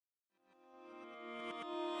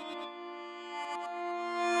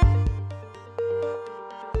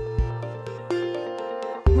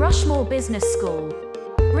Rushmore Business School.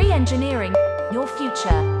 Re-engineering your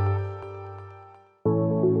future.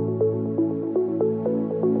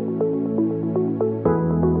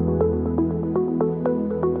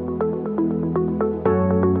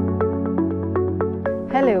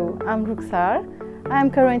 Hello, I'm Rouksaar. I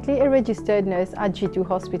am currently a registered nurse at G2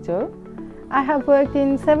 Hospital. I have worked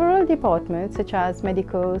in several departments such as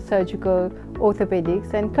medical, surgical,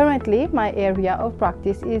 orthopedics, and currently my area of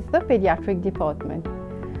practice is the pediatric department.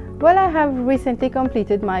 Well, I have recently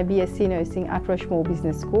completed my BSc Nursing at Rushmore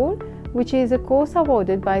Business School, which is a course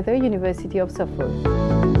awarded by the University of Suffolk.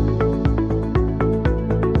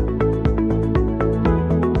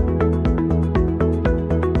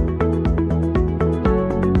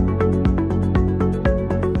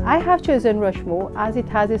 I have chosen Rushmore as it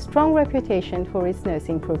has a strong reputation for its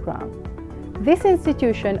nursing program. This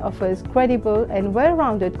institution offers credible and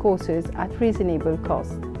well-rounded courses at reasonable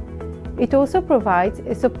cost. It also provides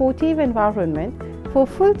a supportive environment for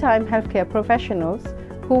full-time healthcare professionals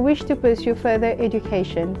who wish to pursue further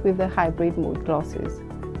education with the hybrid mode classes.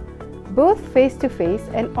 Both face-to-face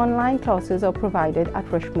and online classes are provided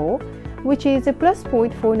at Rushmore, which is a plus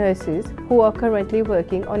point for nurses who are currently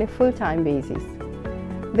working on a full-time basis.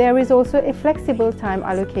 There is also a flexible time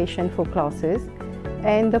allocation for classes,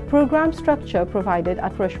 and the program structure provided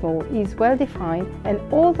at Rushmore is well defined, and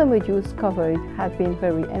all the modules covered have been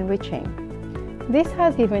very enriching. This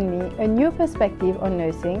has given me a new perspective on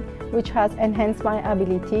nursing, which has enhanced my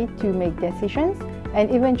ability to make decisions and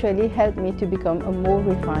eventually helped me to become a more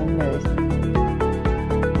refined nurse.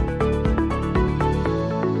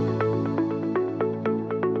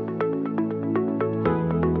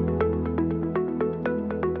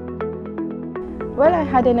 Well, I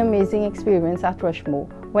had an amazing experience at Rushmore.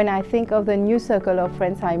 When I think of the new circle of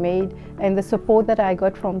friends I made and the support that I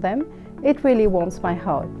got from them, it really warms my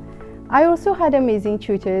heart. I also had amazing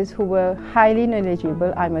tutors who were highly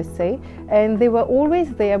knowledgeable, I must say, and they were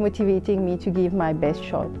always there motivating me to give my best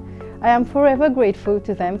shot. I am forever grateful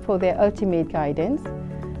to them for their ultimate guidance.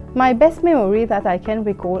 My best memory that I can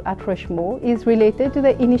recall at Rushmore is related to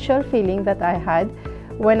the initial feeling that I had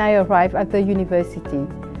when I arrived at the university.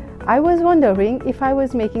 I was wondering if I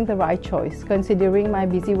was making the right choice, considering my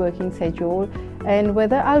busy working schedule and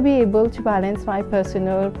whether I'll be able to balance my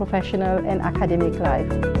personal, professional, and academic life.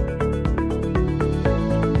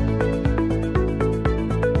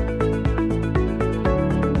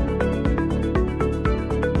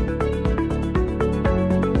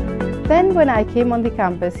 Then when I came on the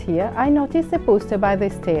campus here, I noticed a poster by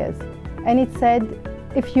the stairs, and it said,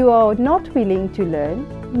 "If you are not willing to learn,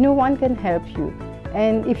 no one can help you.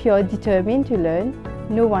 And if you are determined to learn,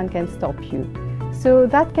 no one can stop you." So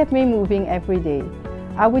that kept me moving every day.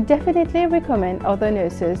 I would definitely recommend other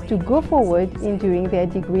nurses to go forward in doing their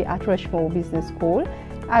degree at Rushmore Business School.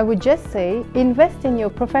 I would just say, invest in your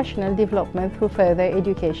professional development through further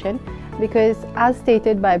education, because as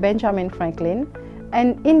stated by Benjamin Franklin,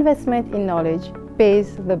 an investment in knowledge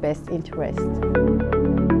pays the best interest.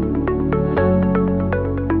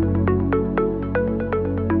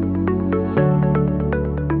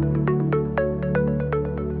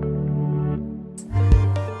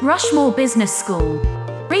 Rushmore Business School.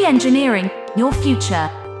 Re-engineering your future.